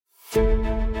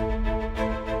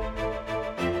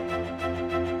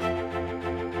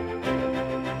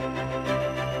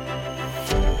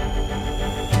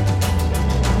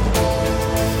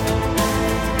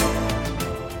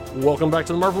Welcome back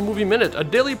to the Marvel Movie Minute, a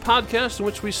daily podcast in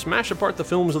which we smash apart the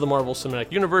films of the Marvel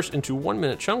Cinematic Universe into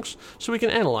 1-minute chunks so we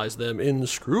can analyze them in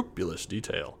scrupulous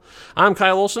detail. I'm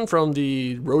Kyle Olson from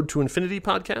the Road to Infinity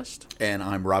podcast. And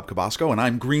I'm Rob Cabasco, and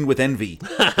I'm green with envy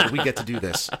that we get to do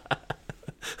this.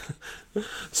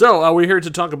 So, we're here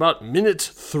to talk about Minute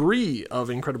 3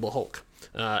 of Incredible Hulk.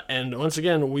 And once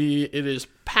again, it is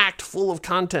packed full of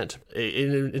content.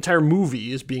 An entire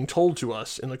movie is being told to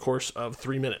us in the course of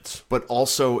 3 minutes. But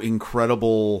also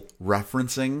incredible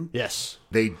referencing. Yes.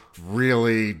 They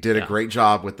really did a great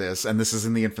job with this. And this is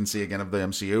in the infancy, again, of the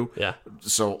MCU. Yeah.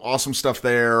 So awesome stuff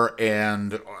there.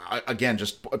 And again,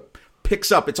 just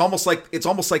picks up. It's almost like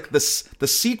the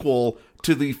sequel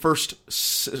to the first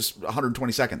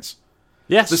 120 seconds.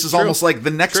 Yes, this is almost like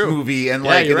the next movie and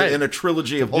in a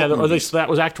trilogy of Hulk movies. Or at least that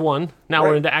was Act 1. Now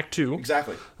we're into Act 2.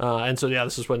 Exactly. And so,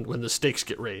 this is when the stakes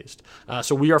get raised.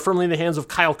 So we are firmly in the hands of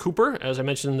Kyle Cooper. As I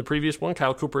mentioned in the previous one,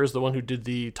 Kyle Cooper is the one who did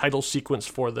the title sequence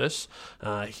for this.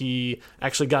 He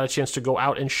actually got a chance to go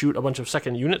out and shoot a bunch of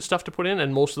second unit stuff to put in,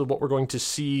 and most of what we're going to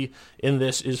see in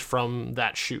this is from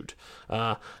that shoot.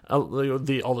 All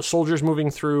the soldiers moving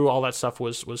through, all that stuff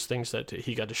was things that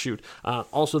he got to shoot.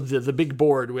 Also, the big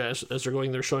board, as they're going,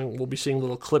 we'll be seeing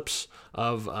little clips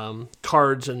of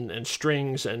cards and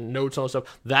strings and notes and all that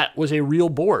stuff. That was a real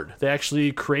board. They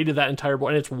actually created that entire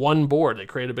board, and it's one board. They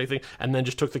created a big thing and then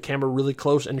just took the camera really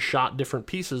close and shot different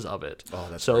pieces of it. Oh,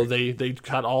 that's so great. They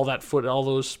cut all that printed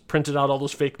out all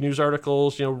those fake news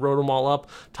articles, wrote them all up,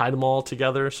 tied them all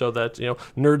together so that,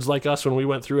 nerds like us, when we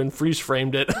went through and freeze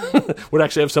framed it, would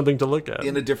actually have something to look at.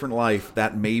 In a different life,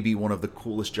 that may be one of the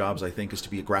coolest jobs, I think, is to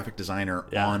be a graphic designer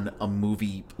on a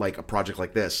movie, like a project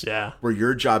like this. Yeah. Where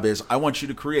your job is, I want you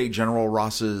to create General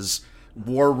Ross's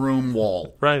war room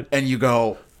wall. Right. And you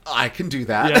go, I can do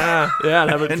that. Yeah, and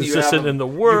have it consistent in the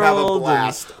world. You have a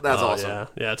blast. That's awesome.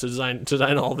 Yeah, to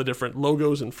design all the different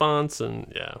logos and fonts,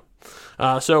 and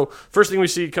so first thing we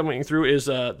see coming through is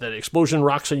that explosion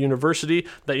rocks a university.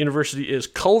 That university is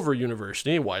Culver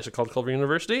University. Why is it called Culver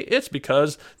University? It's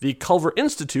because the Culver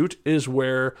Institute is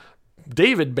where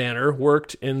David Banner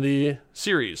worked in the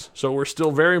series. So we're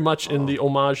still very much in the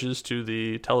homages to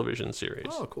the television series.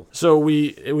 Oh, cool. So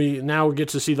we now get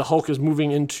to see the Hulk is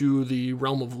moving into the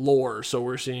realm of lore. So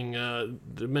we're seeing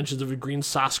mentions of a green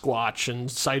Sasquatch and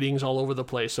sightings all over the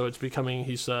place. So it's becoming,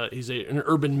 he's an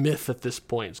urban myth at this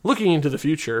point. Looking into the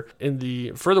future, in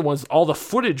the further ones, all the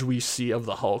footage we see of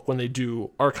the Hulk when they do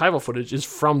archival footage is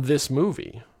from this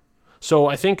movie. So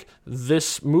I think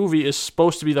this movie is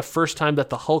supposed to be the first time that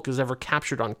the Hulk is ever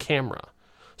captured on camera.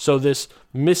 So this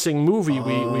missing movie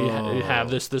we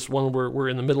have, this one we're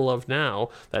in the middle of now,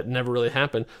 that never really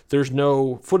happened. There's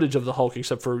no footage of the Hulk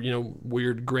except for,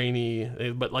 weird grainy,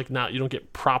 but you don't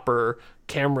get proper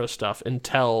camera stuff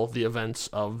until the events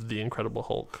of The Incredible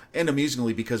Hulk. And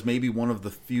amusingly, because maybe one of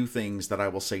the few things that I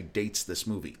will say dates this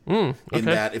movie. Okay. In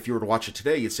that if you were to watch it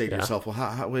today, you'd say to yourself,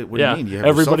 well, wait, what do you mean? You have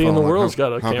everybody a cell phone. in the world's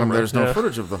got a how camera. Come there's no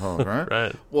footage of the Hulk, right?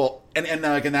 Right. Well, and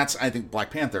again, that's, I think,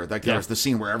 Black Panther. There's the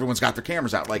scene where everyone's got their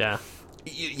cameras out. Like,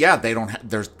 they don't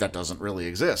that doesn't really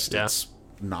exist. Yeah. It's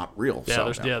not real.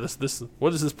 This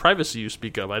what is this privacy you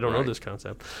speak of? I don't know this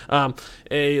concept.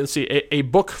 Let's see. A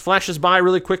book flashes by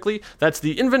really quickly. That's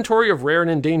the Inventory of Rare and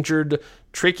Endangered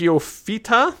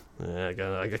Tracheophyta.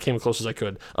 I came as close as I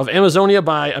could. Of Amazonia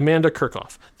by Amanda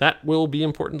Kirchhoff. That will be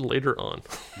important later on.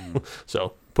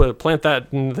 So plant that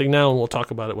thing now, and we'll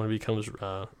talk about it when it becomes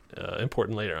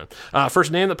important later on.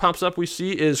 First name that pops up we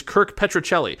see is Kirk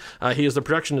Petrocelli. He is the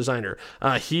production designer.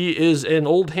 He is an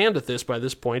old hand at this by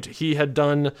this point. He had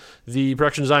done the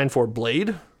production design for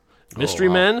Blade, Mystery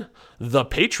Men, The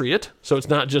Patriot, so it's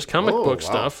not just comic book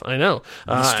stuff. I know.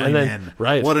 Mystery Men.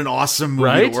 Right. What an awesome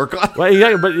movie to work on. Well,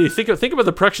 yeah, but you think about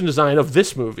the production design of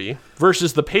this movie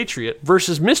versus The Patriot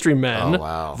versus Mystery Men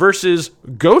versus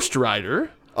Ghost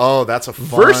Rider. Oh, that's a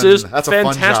fun versus that's a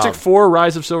Fantastic fun job. Four: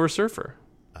 Rise of Silver Surfer.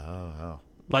 Oh.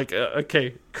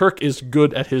 Okay, Kirk is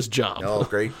good at his job. Oh,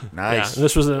 great. Nice. And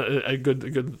this was a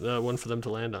good one for them to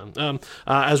land on.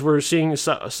 As we're seeing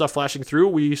stuff flashing through,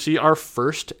 we see our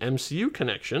first MCU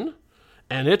connection,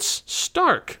 and it's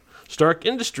Stark. Stark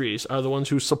Industries are the ones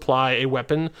who supply a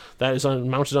weapon that is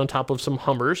mounted on top of some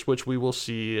Hummers, which we will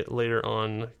see later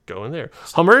on go in there.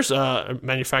 Hummers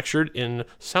manufactured in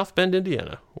South Bend,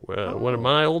 Indiana, one of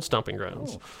my old stomping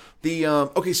grounds.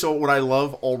 So what I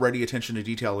love already, attention to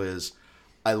detail, is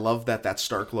I love that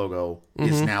Stark logo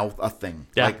is now a thing.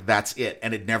 Yeah. Like, that's it.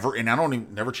 And it never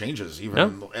changes.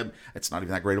 Even it's not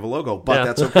even that great of a logo, but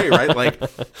that's okay, right? Like,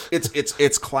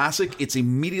 it's classic. It's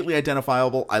immediately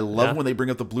identifiable. I love when they bring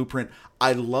up the blueprint.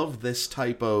 I love this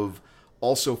type of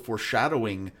also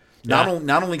foreshadowing Not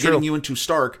only getting you into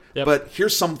Stark, but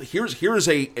here's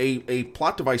a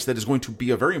plot device that is going to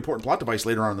be a very important plot device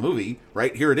later on in the movie.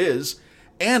 Right here it is,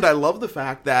 and I love the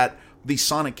fact that the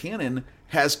Sonic canon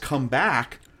has come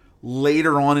back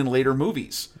later on in later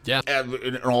movies. Yeah,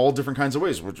 in all different kinds of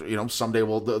ways, which someday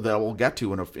we'll get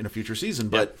to in a future season.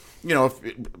 But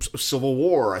Civil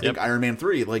War, I think Iron Man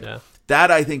 3,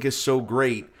 that I think is so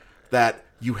great that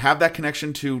you have that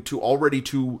connection to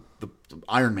the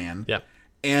Iron Man. Yeah.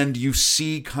 And you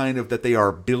see kind of that they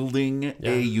are building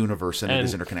a universe and it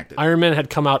is interconnected. Iron Man had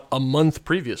come out a month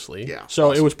previously. Yeah, so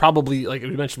awesome. It was probably, like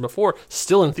we mentioned before,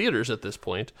 still in theaters at this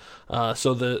point.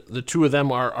 So the two of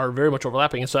them are very much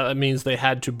overlapping. And so that means they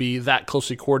had to be that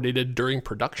closely coordinated during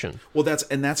production. Well,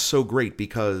 that's so great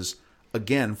because,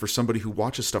 again, for somebody who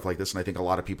watches stuff like this, and I think a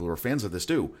lot of people who are fans of this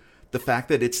do, the fact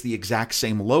that it's the exact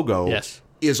same logo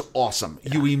is awesome.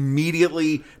 Yeah. You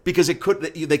immediately, because they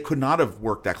could not have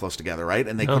worked that close together, right?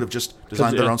 And they could have just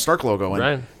designed their own Stark logo,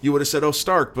 and you would have said, "Oh,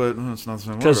 Stark," but it's not the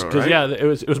same logo, right?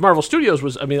 Because it was Marvel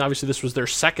Studios. Obviously this was their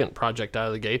second project out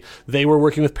of the gate. They were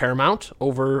working with Paramount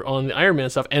over on the Iron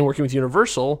Man stuff, and working with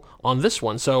Universal on this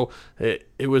one. So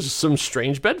it was some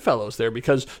strange bedfellows there,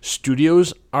 because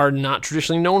studios are not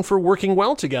traditionally known for working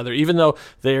well together, even though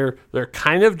they're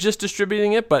kind of just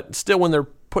distributing it, but still, when they're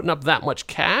putting up that much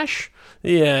cash.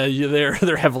 Yeah, they're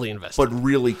heavily invested. But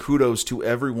really, kudos to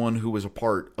everyone who was a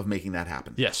part of making that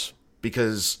happen. Yes.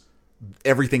 Because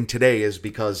everything today is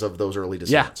because of those early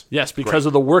decisions. Yeah, yes, because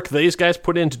of the work these guys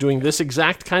put into doing this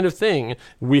exact kind of thing,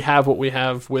 we have what we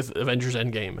have with Avengers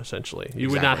Endgame, essentially. You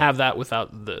would not have that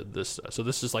without this. So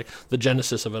this is like the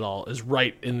genesis of it all, is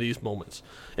right in these moments.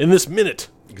 In this minute.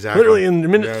 Exactly. Literally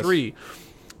in minute 3.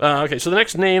 Okay, so the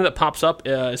next name that pops up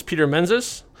is Peter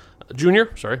Menzies.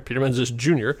 Peter Menzies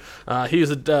Jr. He is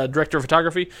the director of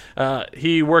photography.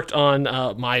 He worked on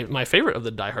my favorite of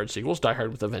the Die Hard sequels, Die Hard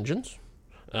with a Vengeance,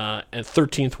 and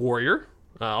 13th Warrior.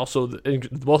 Also,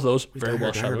 both of those very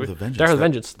well shot. Die Hard with a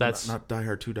Vengeance. That's not Die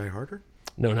Hard 2, Die Harder?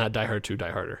 No, not Die Hard 2,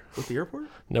 Die Harder. With the airport?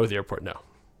 No, with the airport, no.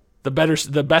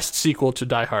 The best sequel to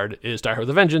Die Hard is Die Hard with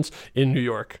a Vengeance in New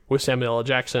York, with Samuel L.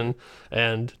 Jackson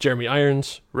and Jeremy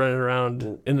Irons running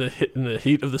around in the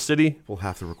heat of the city. We'll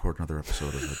have to record another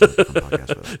episode of a different podcast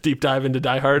for that. Deep dive into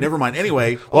Die Hard. Never mind.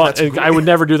 Anyway, I would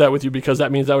never do that with you, because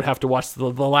that means I would have to watch the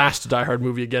last Die Hard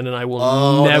movie again, and I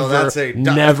will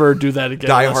never do that again.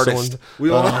 Die Hardist.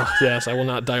 Yes, I will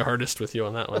not Die Hardist with you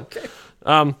on that one. Okay.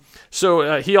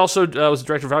 So he also was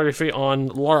director of photography on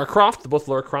Lara Croft, both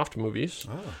Lara Croft movies,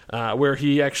 where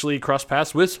he actually crossed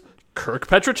paths with Kirk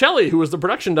Petruccelli, who was the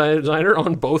production designer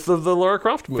on both of the Lara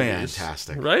Croft movies.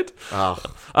 Fantastic. Right?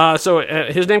 Oh. So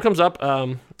his name comes up,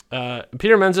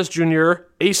 Peter Menzies Jr.,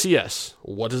 ACS.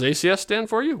 What does ACS stand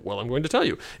for you? Well, I'm going to tell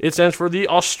you. It stands for the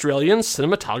Australian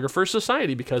Cinematographers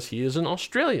Society, because he is an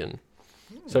Australian.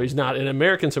 So he's not an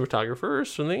American cinematographer or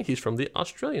something. He's from the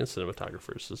Australian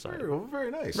Cinematographers Society. Very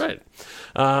nice. Right.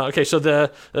 Okay, so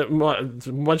the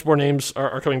much more names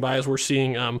are coming by as we're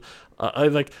seeing. I'm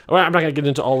not going to get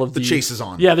into all of the chase is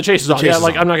on. Yeah, the chase is on.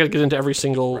 I'm not going to get into every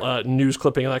single news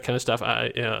clipping and that kind of stuff.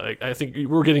 I think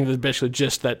we're getting the basically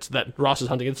gist that Ross is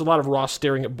hunting. It's a lot of Ross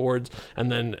staring at boards,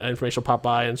 and then information will pop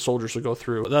by and soldiers will go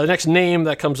through. The next name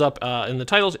that comes up in the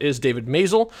titles is David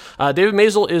Maisel. David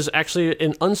Maisel is actually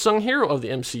an unsung hero of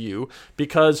the MCU,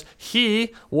 because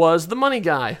he was the money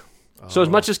guy. So as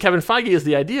much as Kevin Feige is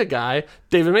the idea guy,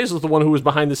 David Maisel is the one who was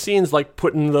behind the scenes, like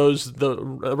putting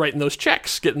writing those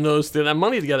checks, getting that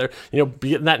money together,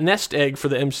 getting that nest egg for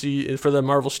the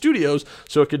Marvel Studios,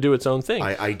 so it could do its own thing.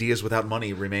 Ideas without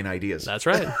money remain ideas. That's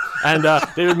right. And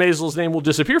David Maisel's name will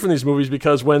disappear from these movies,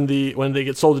 because when they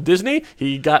get sold to Disney,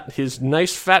 he got his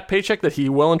nice fat paycheck that he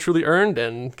well and truly earned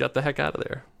and got the heck out of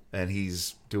there. And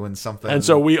he's doing something. And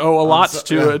so we owe a lot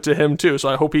to him, too. So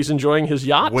I hope he's enjoying his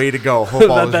yacht. Way to go. Hope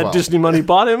all is well. Disney money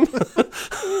bought him.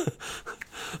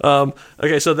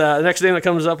 Okay, so the next name that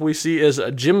comes up we see is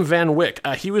Jim Van Wyck.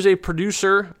 He was a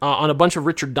producer on a bunch of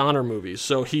Richard Donner movies.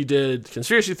 So he did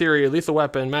Conspiracy Theory, Lethal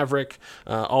Weapon, Maverick,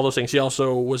 all those things. He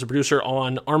also was a producer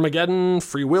on Armageddon,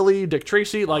 Free Willy, Dick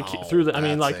Tracy.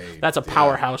 That's a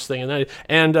powerhouse thing.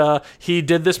 And he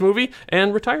did this movie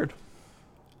and retired.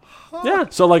 Yeah,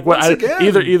 so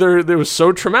either it was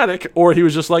so traumatic, or he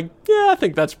was just like, I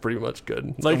think that's pretty much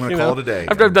good. I'm going to call it a day.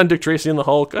 After I've done Dick Tracy and the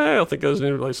Hulk, I don't think there's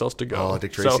any place else to go. Oh,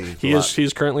 Dick Tracy. So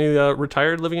he's currently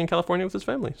retired, living in California with his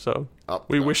family. So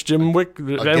we wish Jim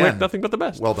Van Wyck nothing but the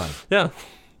best. Well done. Yeah.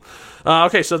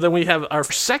 Okay, so then we have our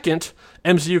second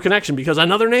MCU connection, because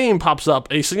another name pops up,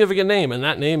 a significant name, and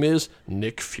that name is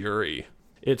Nick Fury.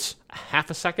 It's half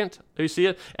a second that you see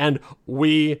it, and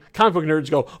we comic book nerds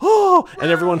go, oh,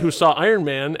 and everyone who saw Iron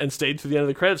Man and stayed to the end of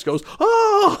the credits goes,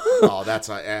 oh. Oh, that's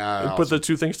awesome. Put the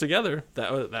two things together.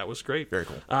 That was great. Very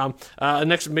cool.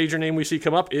 Next major name we see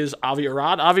come up is Avi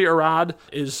Arad. Avi Arad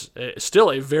is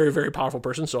still a very, very powerful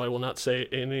person, so I will not say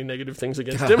any negative things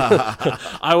against him.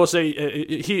 I will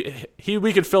say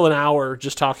we could fill an hour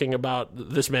just talking about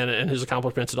this man and his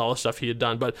accomplishments and all the stuff he had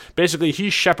done. But basically, he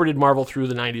shepherded Marvel through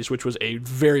the 90s, which was a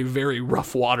very, very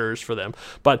rough waters for them.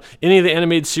 But any of the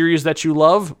animated series that you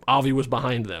love, Avi was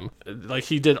behind them. Like,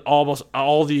 he did almost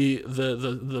all the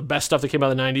best stuff that came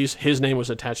out of the 90s. His name was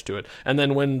attached to it. And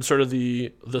then when sort of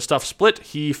the stuff split,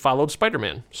 he followed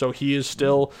Spider-Man. So he is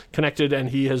still connected, and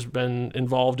he has been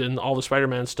involved in all the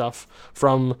Spider-Man stuff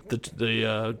from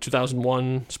the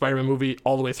 2001 Spider-Man movie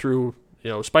all the way through,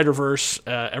 Spider-Verse,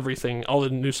 everything, all the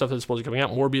new stuff that's supposed to be coming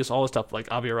out, Morbius, all the stuff.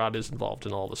 Like, Avi Arad is involved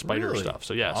in all the Spider stuff.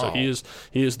 So yeah, so he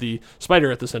is the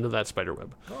spider at this end of that spider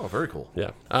web. Oh, very cool.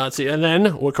 Yeah. Let's see, and then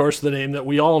of course the name that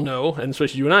we all know, and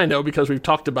especially you and I know because we've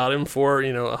talked about him for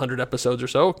 100 episodes or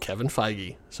so, Kevin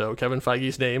Feige. So Kevin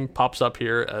Feige's name pops up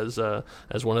here as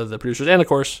one of the producers, and of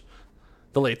course,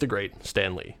 the late the great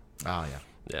Stan Lee. Oh yeah.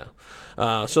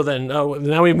 Yeah. So then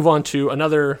now we move on to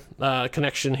another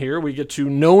connection here. We get to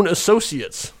known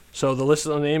associates. So the list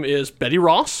of the name is Betty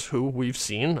Ross, who we've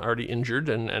seen already injured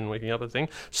and waking up a thing.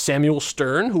 Samuel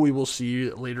Stern, who we will see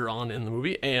later on in the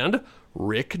movie. And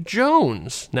Rick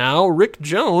Jones. Now, Rick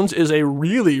Jones is a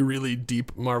really, really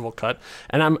deep Marvel cut.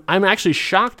 And I'm actually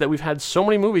shocked that we've had so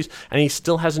many movies and he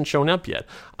still hasn't shown up yet.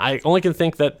 I only can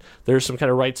think that there's some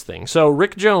kind of rights thing. So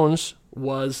Rick Jones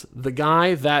was the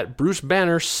guy that Bruce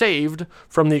Banner saved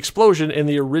from the explosion in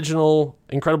the original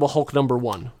Incredible Hulk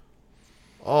 #1.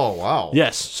 Oh wow!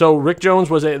 Yes, so Rick Jones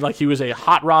was he was a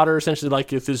hot rodder, essentially,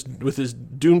 like with his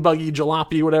dune buggy,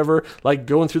 jalopy, whatever, like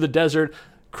going through the desert,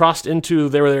 crossed into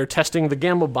they were testing the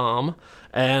gamma bomb,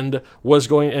 and was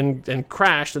going and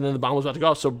crashed, and then the bomb was about to go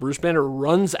off. So Bruce Banner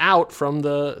runs out from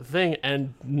the thing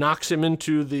and knocks him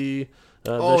into the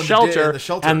shelter,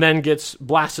 and then gets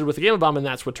blasted with the gamma bomb, and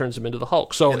that's what turns him into the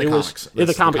Hulk. So it was in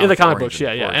the comic books,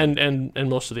 yeah, and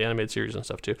most of the animated series and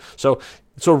stuff too.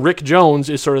 So Rick Jones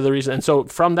is sort of the reason, and so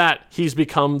from that he's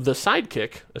become the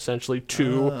sidekick essentially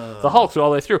to the Hulk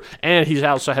all the way through, and he's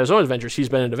also has his own adventures. He's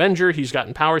been an Avenger, he's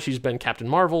gotten powers, he's been Captain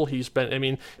Marvel, he's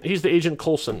the Agent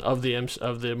Coulson of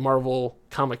the Marvel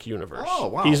comic universe. Oh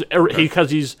wow!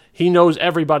 Because he knows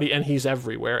everybody and he's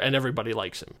everywhere and everybody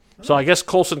likes him. So I guess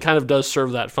Coulson kind of does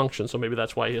serve that function, so maybe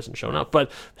that's why he hasn't shown up.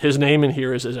 But his name in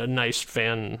here is a nice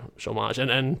fan homage.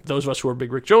 And those of us who are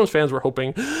big Rick Jones fans were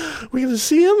hoping, we're going to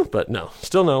see him? But no,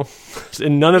 still no.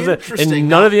 In none of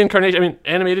the incarnations, I mean,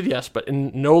 animated, yes, but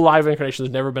in no live incarnation,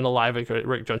 there's never been a live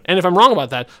Rick Jones. And if I'm wrong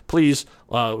about that, please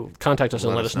contact us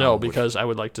and let us know, because I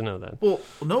would like to know that. Well,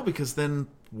 no, because then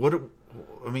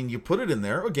you put it in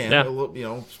there, again,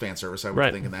 fan service, I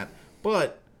was thinking that.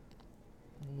 But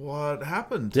what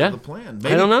happened to the plan?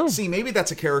 I don't know. See, maybe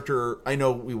that's a character. I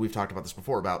know we've talked about this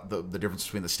before about the difference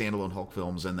between the standalone Hulk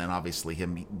films and then obviously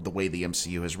the way the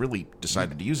MCU has really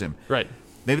decided to use him. Right.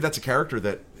 Maybe that's a character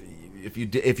that if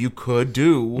you could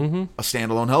do a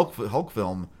standalone Hulk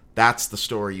film, that's the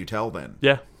story you tell then.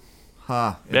 Yeah.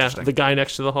 Huh. Yeah. The guy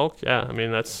next to the Hulk. Yeah. I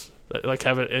mean, that's like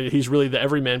he's really the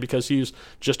everyman because he's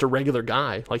just a regular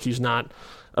guy. Like, he's not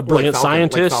a brilliant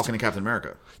scientist. Like Falcon and Captain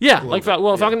America. Yeah,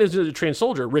 Falcon is a trained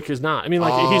soldier. Rick is not. I mean,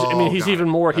 he's even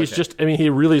more. He's just. I mean, he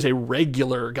really is a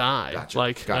regular guy.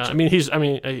 Gotcha. Gotcha.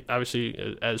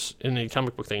 Obviously, as in the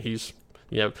comic book thing, he's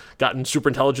gotten super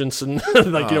intelligence and he's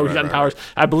gotten powers.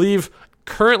 I believe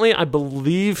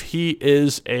he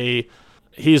is a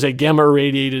gamma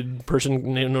irradiated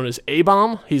person known as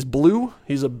A-Bomb. He's blue.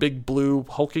 He's a big blue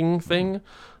hulking thing.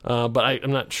 But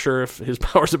I'm not sure if his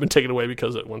powers have been taken away,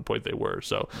 because at one point they were.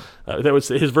 So that was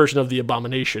his version of the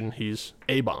Abomination. He's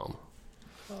A-Bomb.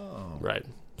 Oh. Right.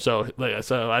 So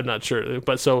I'm not sure.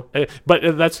 But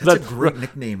that's a great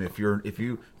nickname if your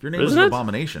name is an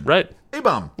Abomination. Right.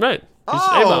 A-Bomb. Right. He's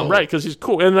A-Bomb. Right. Because he's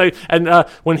cool. And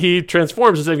when he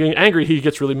transforms, instead of getting angry, he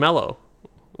gets really mellow.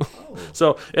 Oh.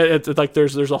 So it's like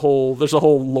there's a whole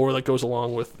lore that goes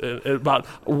along with it about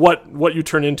what you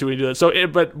turn into when you do that. So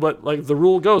but like the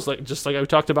rule goes, like just like I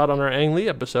talked about on our Ang Lee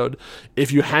episode,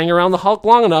 if you hang around the Hulk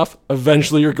long enough,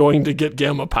 eventually you're going to get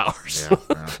gamma powers.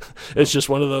 Yeah. It's just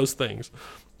one of those things.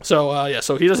 So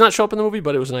so he does not show up in the movie,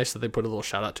 but it was nice that they put a little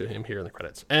shout out to him here in the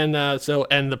credits. And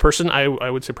the person I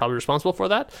would say probably responsible for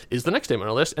that is the next name on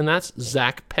our list, and that's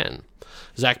Zach Penn.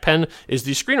 Zach Penn is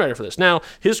the screenwriter for this. Now,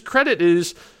 his credit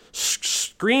is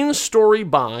screen story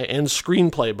by and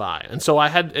screenplay by. And so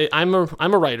I'm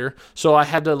a writer, so I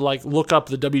had to like look up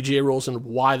the WGA rules and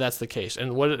why that's the case.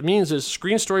 And what it means is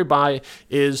screen story by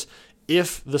is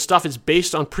if the stuff is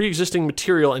based on pre-existing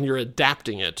material and you're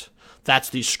adapting it. That's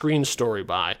the screen story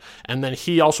by. And then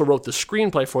he also wrote the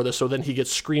screenplay for this, so then he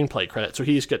gets screenplay credit. So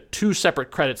he's got 2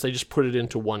 separate credits. They just put it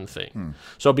into one thing.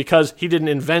 So because he didn't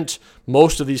invent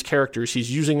most of these characters,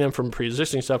 he's using them from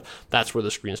pre-existing stuff, that's where the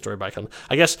screen story by comes.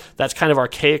 I guess that's kind of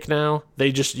archaic now.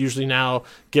 They just usually now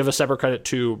give a separate credit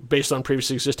to based on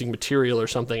previously existing material or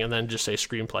something and then just say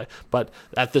screenplay. But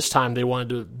at this time, they wanted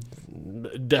to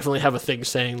definitely have a thing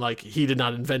saying like he did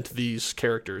not invent these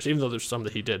characters, even though there's some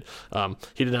that he did.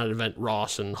 He did not invent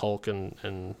Ross and Hulk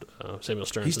and Samuel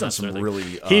Stearns. He's done some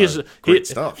really great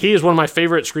stuff. He is one of my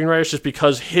favorite screenwriters just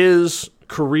because his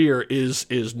career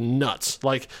is nuts.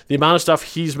 Like the amount of stuff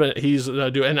he's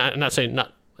doing, and I'm not saying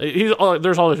not.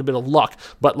 There's always a bit of luck,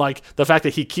 but like the fact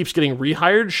that he keeps getting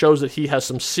rehired shows that he has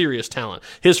some serious talent.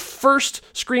 His first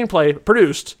screenplay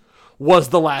produced was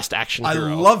The Last Action Hero.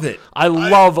 I love it. I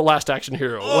love The Last Action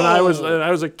Hero. When I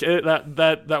was a kid,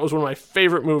 that was one of my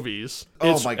favorite movies.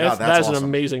 My God, that's awesome. an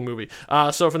amazing movie.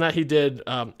 So from that, he did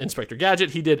Inspector Gadget.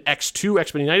 He did X2,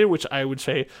 X-Men United, which I would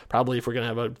say probably, if we're going to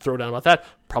have a throwdown about that,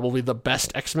 probably the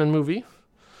best X-Men movie.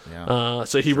 Yeah.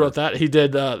 So he wrote that. He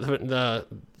did the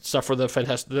stuff for the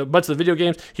Fantastic, bunch of the video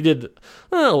games. He did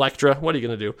Elektra. What are you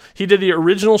going to do? He did the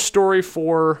original story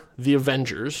for the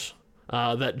Avengers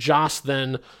that Joss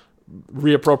then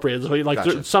reappropriated. So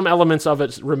Gotcha. Some elements of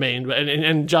it remained,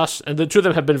 and Joss and the two of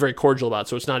them have been very cordial about it,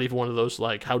 so it's not even one of those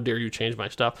like, how dare you change my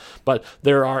stuff, but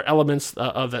there are elements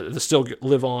of that still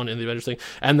live on in the Avengers thing.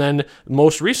 And then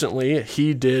most recently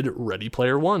he did Ready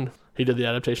Player One. He did the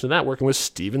adaptation of that working with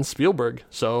Steven Spielberg.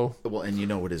 So and you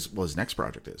know what his next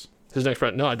project is? His next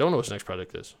project? No, I don't know what his next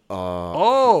project is.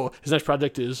 His next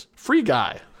project is Free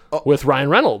Guy. With Ryan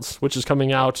Reynolds, which is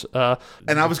coming out.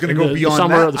 And I was going to go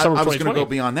beyond that. I was going to go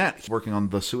beyond that. He's working on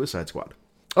the Suicide Squad.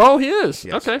 Oh, he is.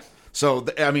 Yes. Okay. So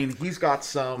I mean, he's got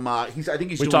some. I think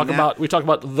he's. We talk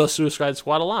about the Suicide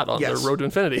Squad a lot on the Road to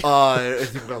Infinity. I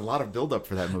think a lot of build up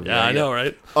for that movie. Yeah, I know,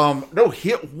 right?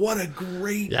 What a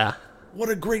great. Yeah. What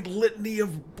a great litany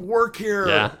of work here.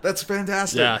 Yeah. That's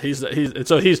fantastic. Yeah, he's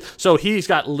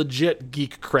got legit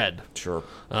geek cred. Sure.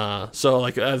 So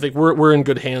like I think we're in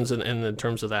good hands in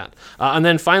terms of that. And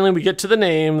then finally we get to the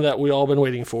name that we all been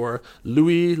waiting for,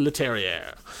 Louis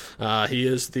Leterrier. He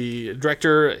is the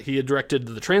director. He had directed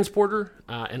The Transporter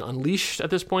and Unleashed at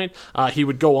this point. He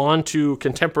would go on to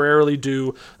contemporarily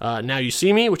do Now You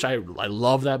See Me, which I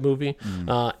love that movie.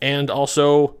 And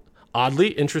also,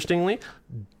 oddly, interestingly,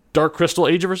 Dark Crystal: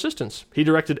 Age of Resistance. He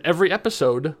directed every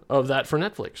episode of that for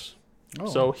Netflix.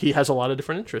 So he has a lot of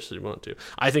different interests if you want to.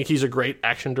 I think he's a great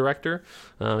action director.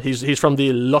 He's from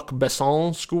the Luc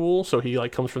Besson school, so he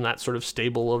like comes from that sort of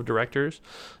stable of directors.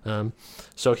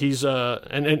 So he's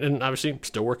and obviously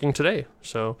still working today.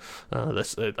 So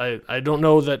I don't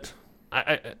know that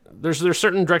there's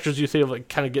certain directors you think of like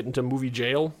kind of get into movie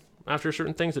jail after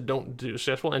certain things that don't do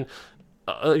successful, and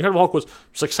Incredible Hulk was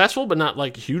successful, but not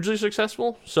like hugely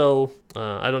successful. So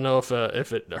I don't know if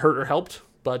it hurt or helped,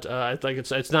 but I think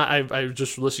it's not. I was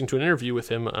just listening to an interview with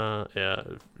him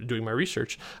doing my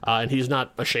research, and he's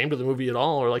not ashamed of the movie at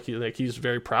all, or he's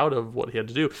very proud of what he had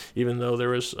to do, even though there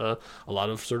was a lot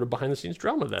of sort of behind the scenes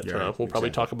drama that we'll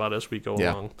probably talk about as we go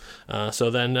along.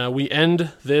 So then we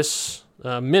end this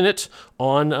minute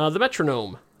on the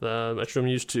metronome. The metronome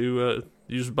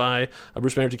used by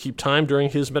Bruce Banner to keep time during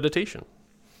his meditation.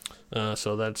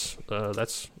 So that's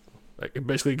it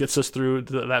basically gets us through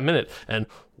that minute. And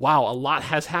wow, a lot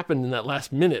has happened in that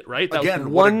last minute, right? That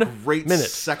Again, was what a great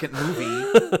second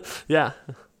movie. Yeah.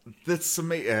 That's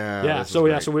amazing. So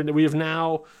we've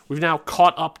now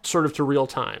caught up sort of to real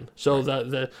time. So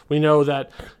we know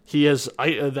that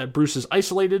that Bruce is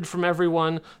isolated from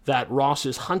everyone, that Ross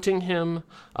is hunting him,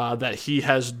 that he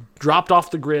has dropped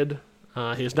off the grid.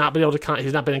 He has not been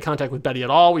he's not been in contact with Betty at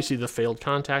all. We see the failed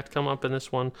contact come up in this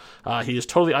one. He is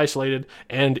totally isolated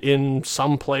and in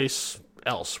some place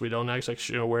else. We don't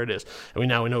exactly know where it is. And we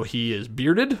know he is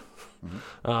bearded.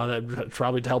 That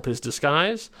probably to help his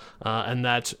disguise, and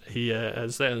that he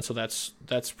has that, and so that's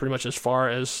pretty much as far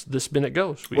as this minute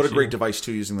goes. What a great device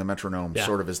too, using the metronome,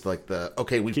 sort of as like the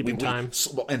we time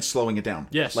and slowing it down.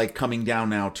 Yes, like coming down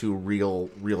now to real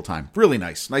time. Really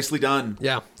nicely done.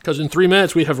 Yeah, because in 3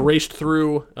 minutes we have raced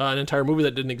through an entire movie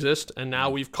that didn't exist, and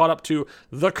now we've caught up to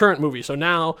the current movie. So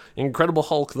now Incredible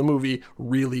Hulk, the movie,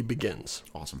 really begins.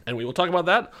 Awesome, and we will talk about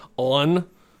that on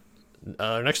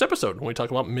next episode when we talk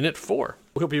about minute 4.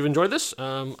 We hope you've enjoyed this.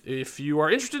 If you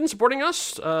are interested in supporting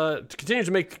us to continue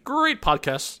to make great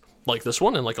podcasts like this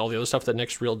one and like all the other stuff that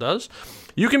Next Reel does,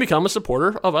 you can become a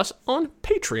supporter of us on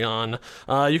Patreon.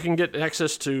 You can get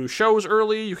access to shows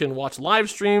early. You can watch live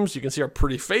streams. You can see our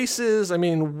pretty faces. I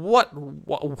mean,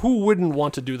 who wouldn't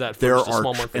want to do that for just a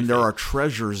small monthly fee? There are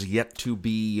treasures yet to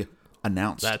be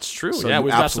announced. That's true. So yeah,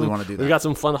 we've got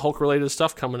some fun Hulk-related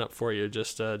stuff coming up for you,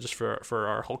 just for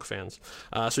our Hulk fans.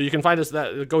 So you can find us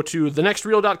go to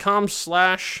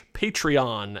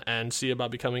thenextreel.com/Patreon and see about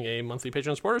becoming a monthly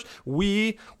Patreon supporters.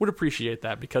 We would appreciate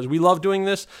that because we love doing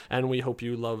this, and we hope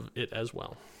you love it as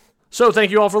well. So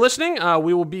thank you all for listening.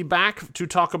 We will be back to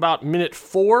talk about minute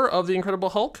 4 of The Incredible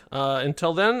Hulk.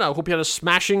 Until then, I hope you had a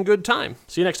smashing good time.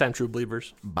 See you next time, True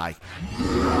Believers. Bye.